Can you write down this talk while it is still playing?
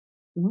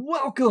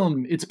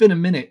Welcome! It's been a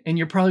minute, and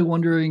you're probably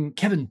wondering,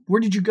 Kevin, where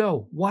did you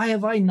go? Why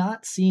have I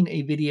not seen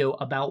a video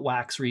about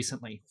wax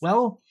recently?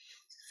 Well,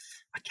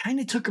 I kind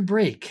of took a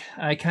break.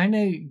 I kind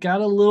of got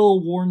a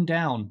little worn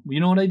down. You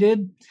know what I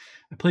did?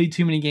 I played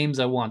too many games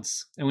at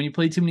once. And when you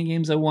play too many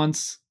games at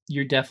once,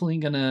 you're definitely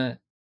gonna,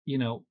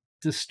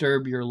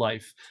 disturb your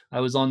life. I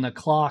was on the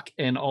clock,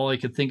 and all I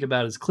could think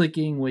about is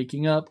clicking,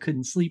 waking up,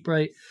 couldn't sleep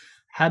right.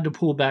 Had to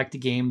pull back the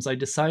games. I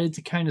decided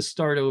to kind of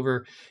start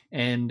over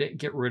and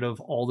get rid of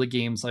all the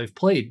games I've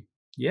played.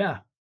 Yeah,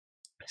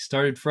 I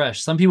started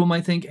fresh. Some people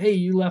might think, hey,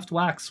 you left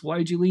Wax.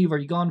 Why'd you leave? Are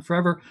you gone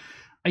forever?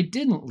 I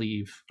didn't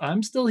leave.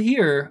 I'm still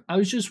here. I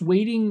was just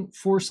waiting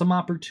for some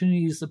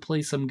opportunities to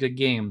play some good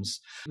games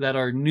that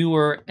are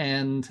newer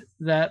and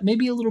that may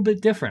be a little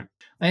bit different.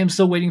 I am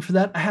still waiting for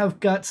that. I have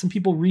got some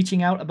people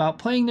reaching out about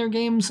playing their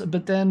games,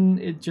 but then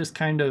it just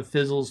kind of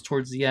fizzles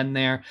towards the end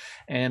there,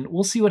 and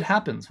we'll see what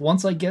happens.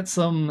 Once I get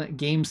some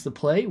games to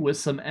play with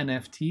some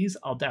NFTs,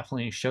 I'll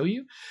definitely show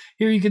you.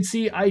 Here you can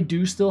see I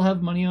do still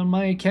have money on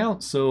my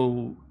account,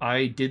 so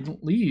I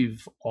didn't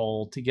leave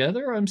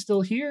altogether. I'm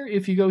still here.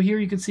 If you go here,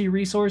 you can see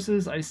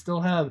resources. I still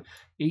have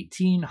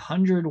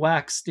 1,800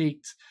 wax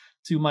staked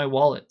to my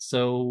wallet,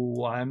 so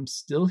I'm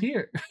still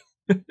here.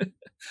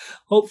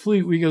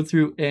 Hopefully we go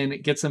through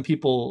and get some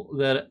people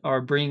that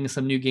are bringing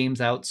some new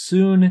games out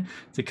soon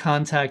to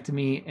contact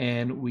me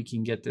and we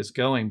can get this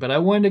going. But I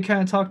wanted to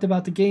kind of talk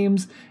about the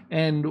games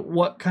and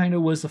what kind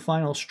of was the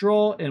final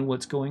straw and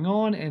what's going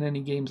on and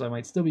any games I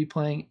might still be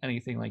playing,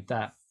 anything like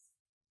that.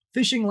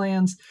 Fishing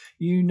Lands,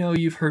 you know,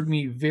 you've heard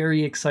me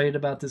very excited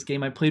about this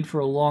game. I played for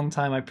a long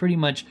time. I pretty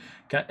much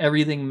got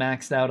everything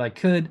maxed out I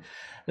could.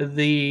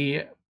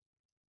 The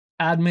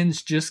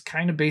admins just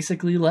kind of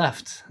basically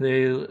left.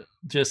 They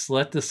just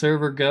let the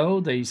server go.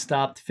 They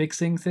stopped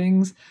fixing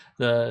things.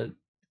 The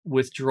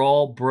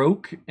withdrawal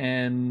broke,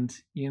 and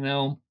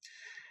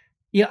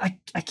I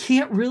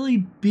can't really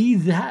be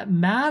that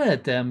mad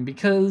at them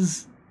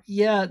because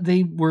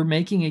they were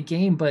making a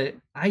game, but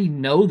I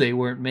know they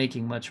weren't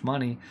making much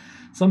money.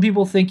 Some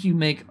people think you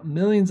make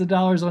millions of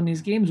dollars on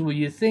these games. Well,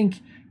 you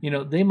think,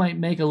 they might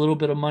make a little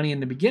bit of money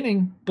in the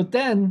beginning, but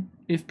then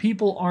if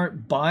people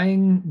aren't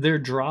buying their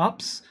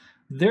drops,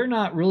 they're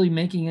not really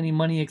making any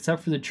money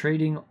except for the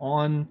trading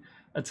on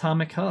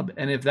Atomic Hub.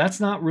 And if that's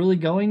not really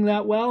going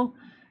that well,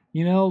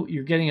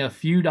 you're getting a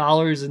few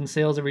dollars in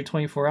sales every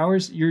 24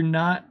 hours, you're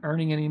not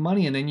earning any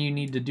money. And then you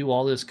need to do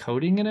all this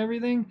coding and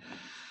everything.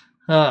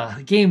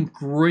 Game,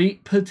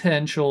 great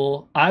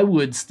potential. I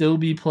would still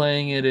be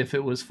playing it if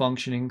it was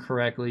functioning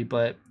correctly,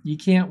 but you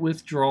can't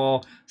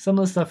withdraw. Some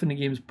of the stuff in the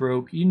game's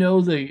broke.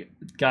 The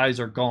guys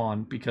are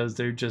gone because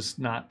they're just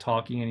not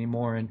talking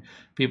anymore and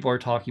people are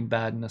talking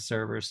bad in the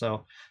server.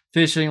 So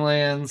Fishing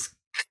Lands,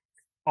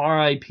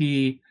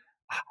 RIP.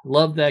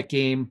 Love that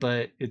game,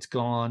 but it's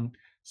gone.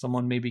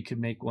 Someone maybe could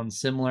make one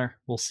similar.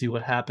 We'll see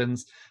what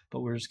happens, but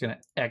we're just going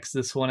to X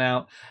this one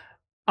out.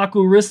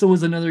 Aquarista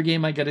was another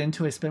game I got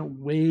into. I spent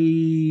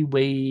way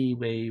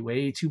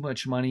too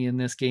much money in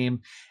this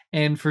game.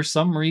 And for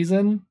some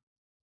reason,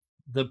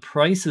 the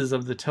prices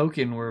of the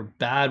token were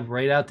bad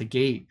right out the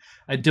gate.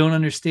 I don't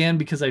understand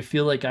because I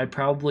feel like I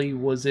probably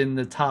was in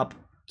the top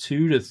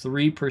 2 to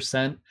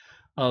 3%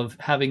 of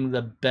having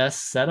the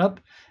best setup.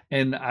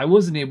 And I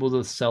wasn't able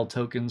to sell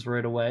tokens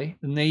right away.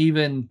 And they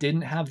even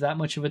didn't have that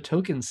much of a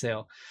token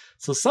sale.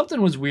 So something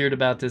was weird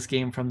about this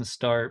game from the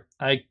start.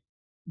 I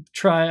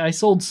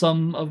sold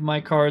some of my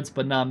cards,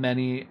 but not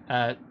many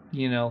at,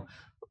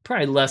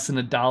 probably less than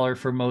 $1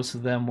 for most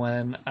of them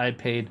when I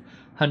paid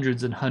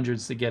hundreds and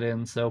hundreds to get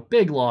in. So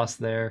big loss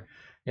there.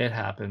 It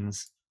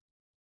happens.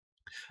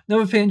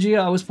 Nova Pangea,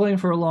 I was playing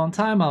for a long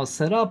time. I was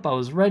set up, I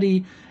was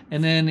ready,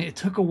 and then it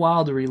took a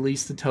while to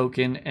release the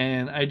token,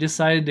 and I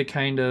decided to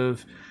kind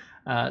of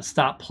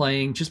stop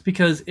playing just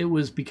because it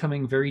was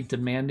becoming very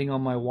demanding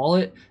on my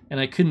wallet and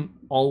I couldn't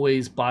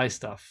always buy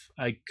stuff.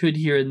 I could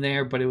here and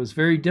there, but it was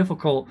very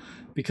difficult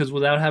because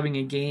without having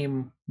a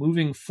game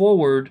moving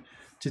forward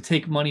to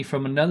take money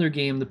from another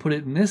game to put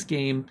it in this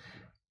game,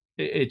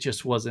 it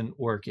just wasn't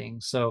working.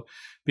 So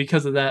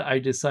because of that, I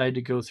decided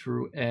to go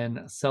through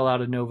and sell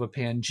out of Nova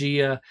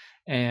Pangea,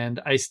 and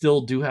I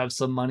still do have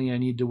some money I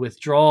need to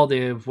withdraw.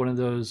 They have one of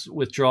those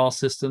withdrawal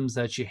systems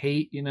that you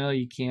hate.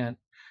 You can't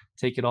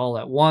take it all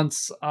at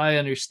once. I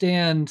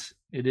understand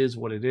it is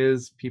what it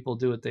is. People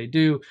do what they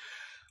do.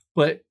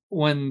 But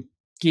when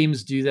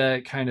games do that,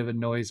 it kind of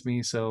annoys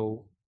me.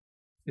 So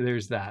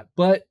there's that.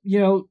 But,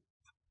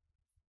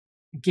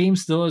 game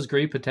still has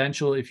great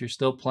potential. If you're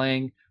still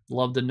playing,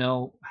 love to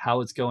know how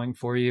it's going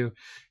for you.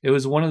 It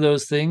was one of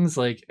those things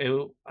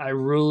I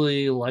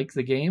really like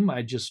the game.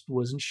 I just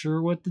wasn't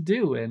sure what to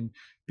do. And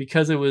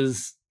because it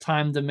was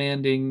time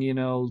demanding,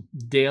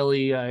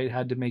 daily, I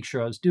had to make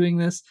sure I was doing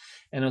this,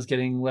 and I was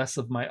getting less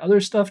of my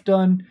other stuff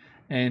done,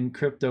 and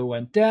crypto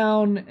went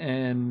down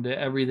and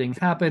everything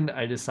happened.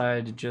 I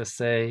decided to just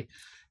say,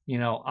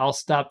 I'll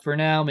stop for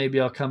now.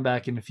 Maybe I'll come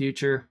back in the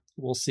future.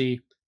 We'll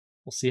see.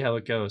 We'll see how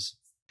it goes.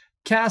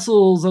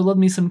 Castles. I love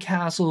me some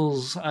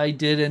castles. I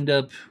did end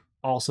up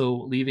also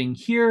leaving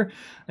here.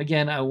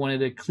 Again, I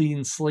wanted a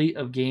clean slate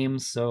of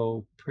games,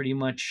 so pretty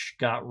much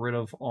got rid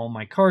of all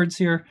my cards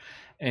here.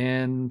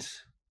 And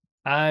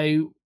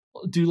I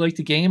do like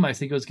the game. I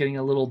think it was getting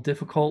a little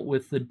difficult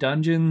with the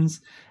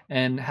dungeons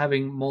and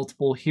having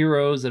multiple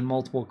heroes and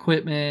multiple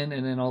equipment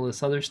and then all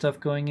this other stuff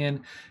going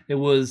in. It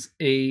was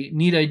a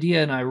neat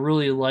idea, and I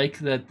really like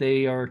that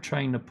they are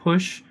trying to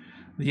push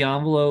the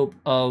envelope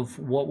of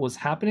what was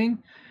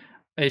happening.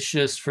 It's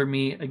just, for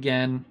me,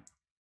 again,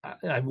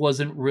 I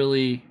wasn't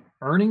really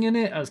earning in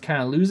it. I was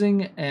kind of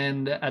losing,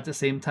 and at the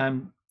same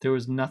time, there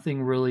was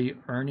nothing really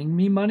earning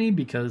me money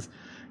because,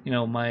 you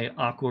know, my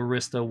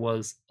Aquarista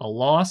was a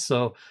loss.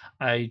 So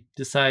I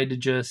decided to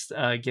just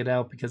get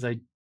out because I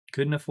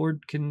couldn't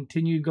afford to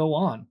continue to go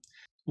on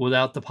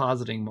without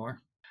depositing more.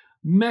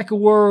 Mecha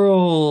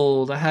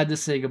World. I had to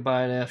say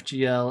goodbye to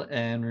FGL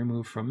and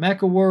remove from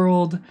Mecha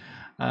World.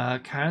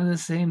 Kind of the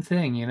same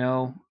thing, you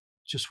know.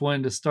 Just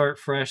wanted to start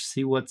fresh,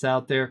 see what's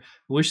out there.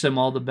 Wish them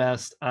all the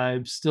best.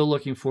 I'm still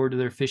looking forward to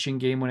their fishing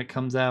game when it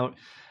comes out.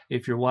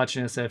 If you're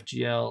watching this,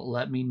 FGL,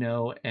 let me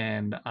know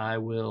and I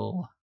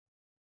will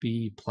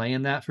be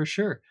playing that for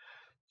sure.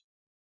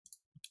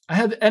 I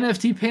have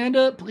NFT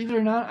Panda. Believe it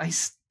or not, I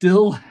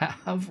still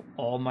have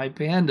all my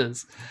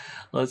pandas.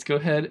 Let's go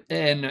ahead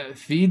and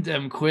feed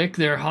them quick.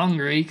 They're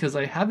hungry because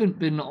I haven't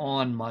been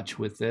on much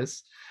with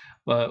this,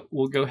 but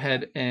we'll go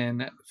ahead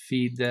and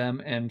feed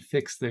them and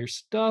fix their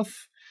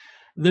stuff.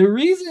 The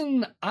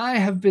reason I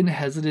have been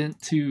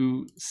hesitant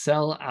to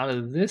sell out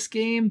of this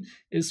game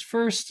is,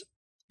 first,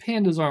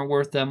 pandas aren't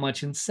worth that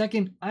much, and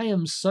second, I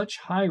am such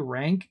high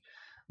rank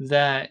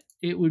that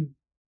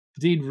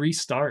they'd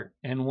restart,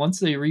 and once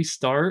they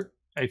restart,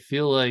 I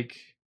feel like,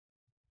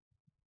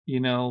 you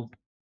know,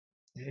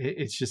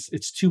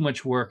 it's too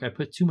much work. I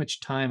put too much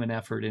time and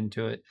effort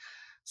into it.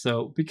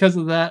 So because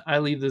of that, I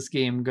leave this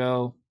game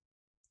go,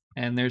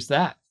 and there's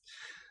that.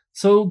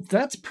 So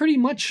that's pretty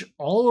much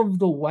all of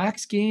the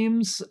Wax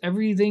games.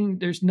 Everything,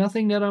 there's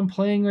nothing that I'm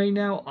playing right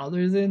now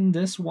other than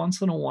this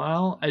once in a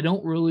while. I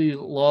don't really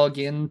log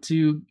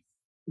into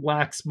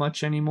Wax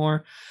much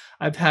anymore.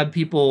 I've had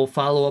people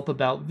follow up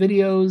about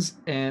videos,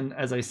 and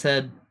as I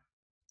said,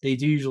 they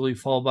do usually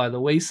fall by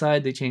the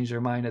wayside. They change their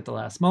mind at the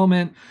last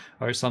moment,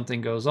 or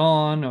something goes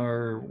on,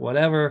 or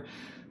whatever.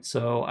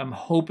 So I'm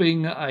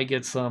hoping I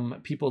get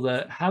some people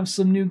that have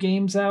some new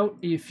games out.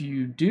 If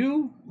you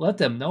do, let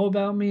them know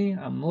about me.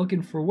 I'm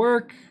looking for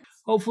work.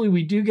 Hopefully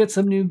we do get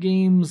some new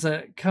games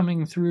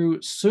coming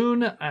through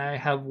soon. I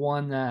have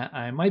one that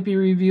I might be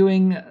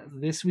reviewing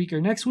this week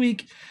or next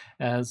week,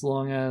 as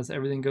long as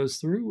everything goes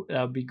through.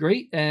 That would be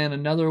great. And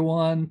another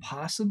one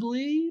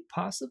possibly.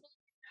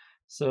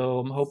 So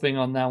I'm hoping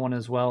on that one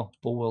as well,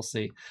 but we'll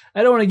see.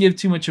 I don't want to give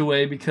too much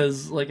away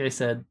because, like I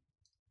said,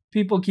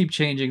 people keep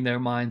changing their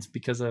minds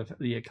because of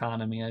the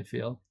economy, I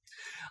feel.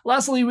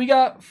 Lastly, we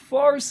got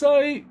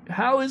Farsight.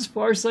 How is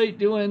Farsight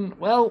doing?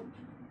 Well,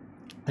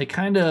 they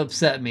kind of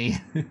upset me.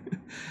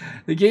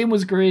 The game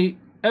was great.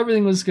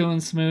 Everything was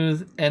going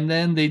smooth. And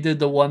then they did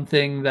the one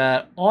thing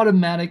that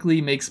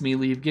automatically makes me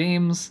leave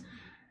games.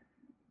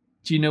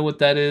 Do you know what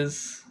that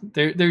is?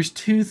 There's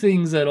two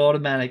things that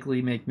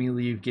automatically make me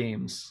leave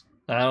games.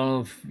 I don't know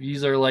if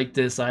you are like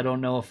this. I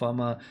don't know if I'm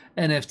a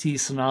NFT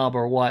snob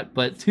or what,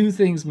 but two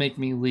things make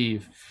me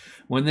leave.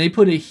 When they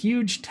put a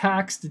huge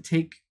tax to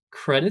take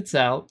credits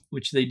out,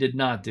 which they did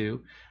not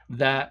do,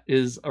 that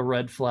is a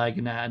red flag,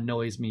 and that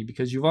annoys me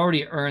because you've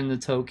already earned the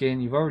token.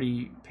 You've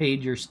already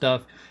paid your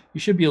stuff. You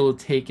should be able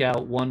to take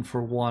out one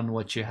for one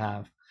what you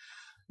have.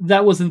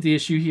 That wasn't the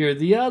issue here.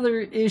 The other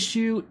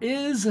issue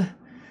is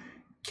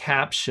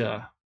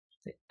CAPTCHA.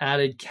 They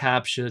added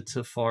CAPTCHA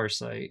to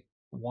Farsight.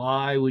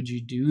 Why would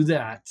you do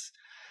that?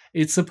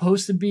 It's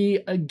supposed to be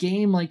a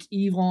game like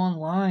EVE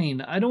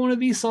Online. I don't want to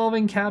be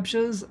solving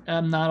CAPTCHAs.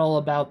 I'm not all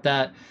about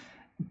that.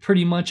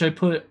 Pretty much I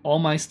put all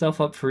my stuff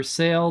up for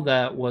sale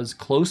that was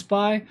close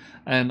by,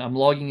 and I'm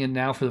logging in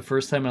now for the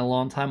first time in a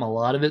long time. A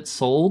lot of it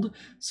sold,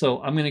 so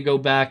I'm going to go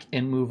back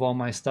and move all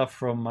my stuff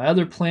from my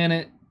other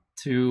planet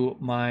to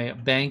my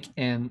bank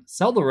and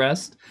sell the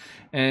rest,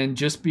 and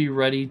just be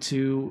ready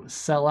to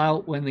sell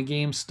out when the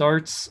game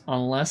starts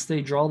unless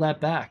they draw that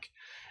back.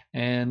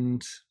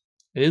 And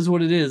it is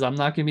what it is. I'm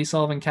not going to be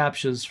solving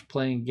CAPTCHAs for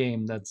playing a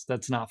game.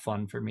 That's not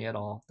fun for me at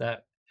all.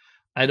 That,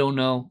 I don't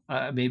know.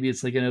 Maybe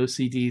it's like an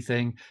OCD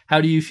thing.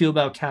 How do you feel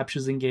about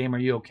CAPTCHAs in game? Are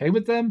you okay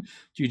with them?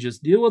 Do you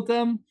just deal with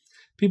them?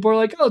 People are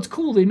like, oh, it's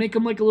cool. They make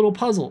them like a little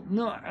puzzle.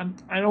 No,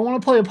 I don't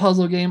want to play a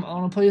puzzle game. I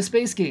want to play a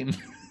space game.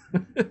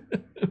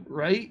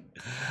 Right?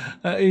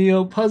 You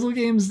know, puzzle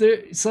games,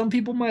 some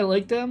people might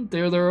like them.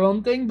 They're their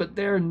own thing, but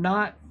they're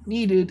not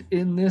needed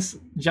in this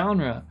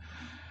genre.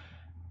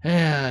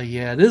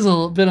 Yeah, this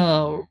has been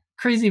a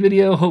crazy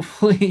video.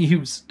 Hopefully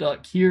you've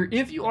stuck here.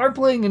 If you are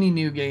playing any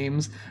new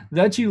games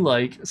that you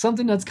like,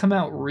 something that's come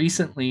out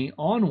recently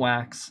on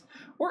Wax,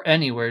 or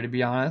anywhere to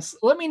be honest,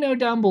 let me know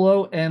down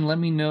below and let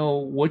me know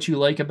what you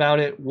like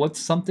about it. What's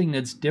something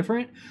that's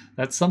different?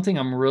 That's something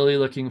I'm really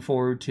looking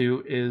forward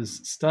to,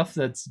 is stuff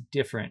that's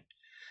different.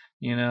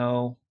 You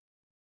know,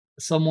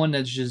 someone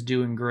that's just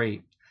doing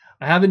great.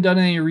 I haven't done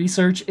any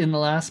research in the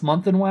last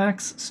month in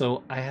Wax,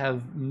 so I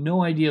have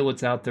no idea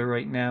what's out there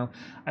right now.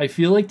 I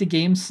feel like the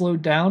game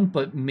slowed down,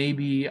 but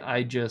maybe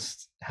I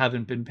just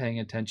haven't been paying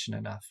attention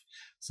enough.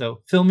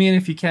 So fill me in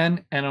if you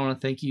can, and I want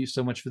to thank you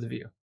so much for the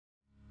view.